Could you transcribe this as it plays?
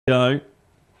Go.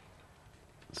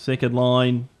 Second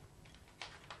line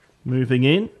moving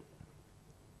in.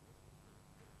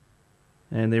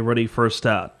 And they're ready for a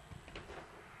start.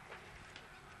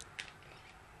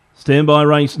 Stand by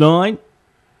race 9.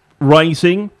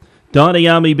 Racing.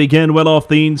 Dynayami began well off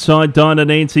the inside. Dyna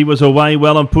Nancy was away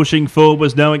well and pushing forward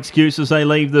was no excuse as they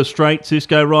leave the straight.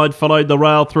 Cisco Ride followed the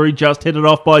rail through, just headed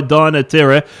off by Dyna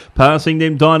Terror. Passing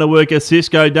them Dyna Worker,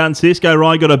 Cisco done. Cisco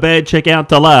Ride got a bad check out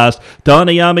to last.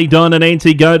 Dynayami, Dyna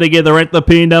Nancy go together at the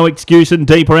pier, no excuse, and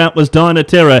deeper out was Dyna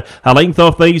Terror. A length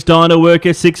off these Dyna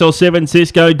Worker, 6 or 7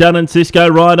 Cisco done and Cisco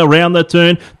Ride around the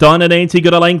turn. Dyna Nancy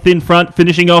got a length in front,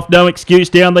 finishing off no excuse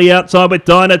down the outside with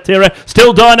Dyna Terror.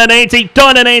 Still Dyna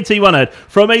Nancy won it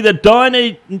from either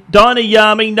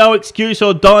Dynayami, no excuse,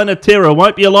 or Dyna Terror.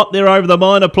 Won't be a lot there over the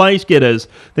minor place getters.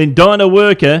 Then Dyna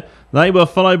Worker, they were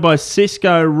followed by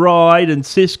Cisco Ride and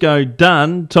Cisco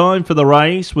Done. Time for the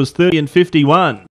race was 30 and 51.